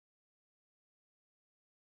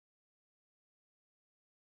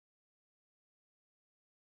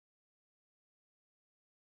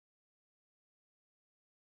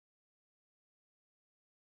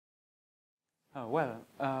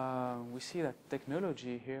We see that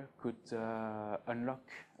technology here could unlock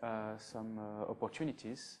some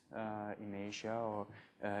opportunities in Asia or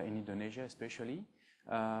in Indonesia especially.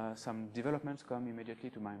 Some developments come immediately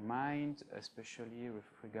to my mind, especially with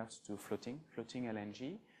regards to floating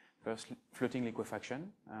LNG. First, floating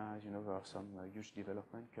liquefaction. As you know, there are some huge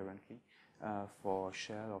development currently for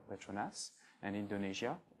Shell or Petronas, and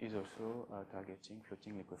Indonesia is also targeting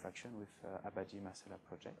floating liquefaction with Abadi Masala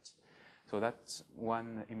project. So that's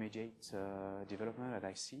one immediate development that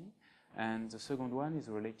I see. And the second one is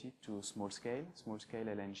related to small scale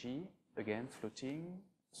LNG, again floating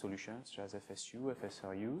solutions such as FSU,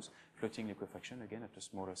 FSRUs, floating liquefaction again at a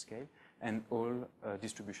smaller scale, and all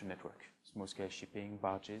distribution network, small scale shipping,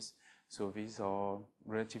 barges. So these are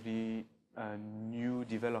relatively new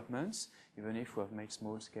developments, even if we have made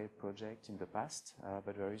small scale projects in the past,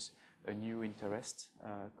 but there is a new interest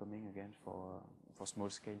coming again for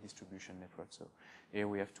small scale distribution networks. So here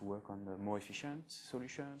we have to work on the more efficient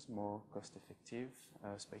solutions, more cost effective,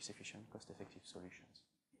 space efficient, cost effective solutions.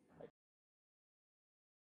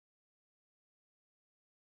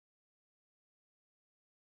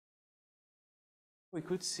 We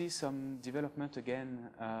could see some development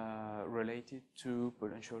again related to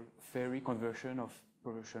potential ferry conversion of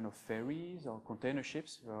ferries or container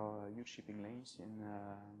ships. There are huge shipping lanes in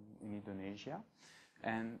Indonesia,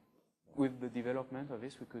 and with the development of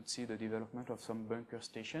this, we could see the development of some bunker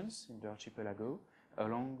stations in the archipelago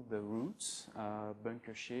along the routes.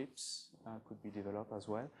 Bunker ships could be developed as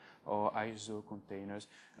well, or ISO containers.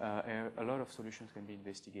 A lot of solutions can be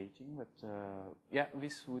investigating, but yeah,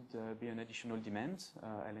 this would be an additional demand,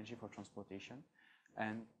 LNG for transportation,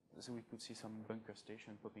 and so we could see some bunker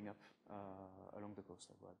station popping up along the coast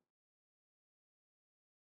as well.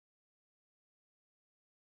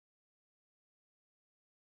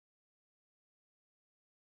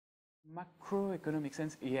 Macroeconomic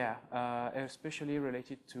sense, yeah, especially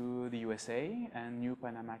related to the USA and New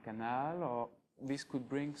Panama Canal, or this could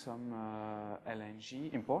bring some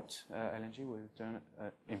LNG import. LNG will turn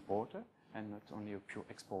importer and not only a pure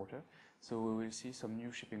exporter. So we will see some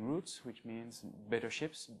new shipping routes, which means better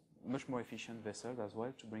ships, much more efficient vessels as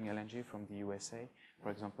well to bring LNG from the USA,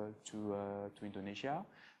 for example, to Indonesia.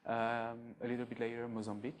 A little bit later,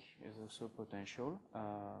 Mozambique is also a potential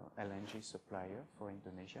LNG supplier for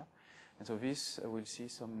Indonesia. And so this will see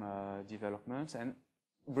some developments and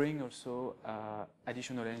bring also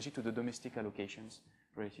additional LNG to the domestic allocations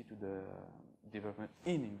related to the development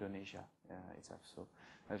in Indonesia itself. So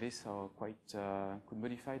this are quite could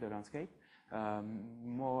modify the landscape.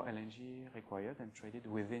 More LNG required and traded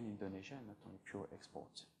within Indonesia, not only pure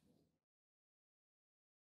export.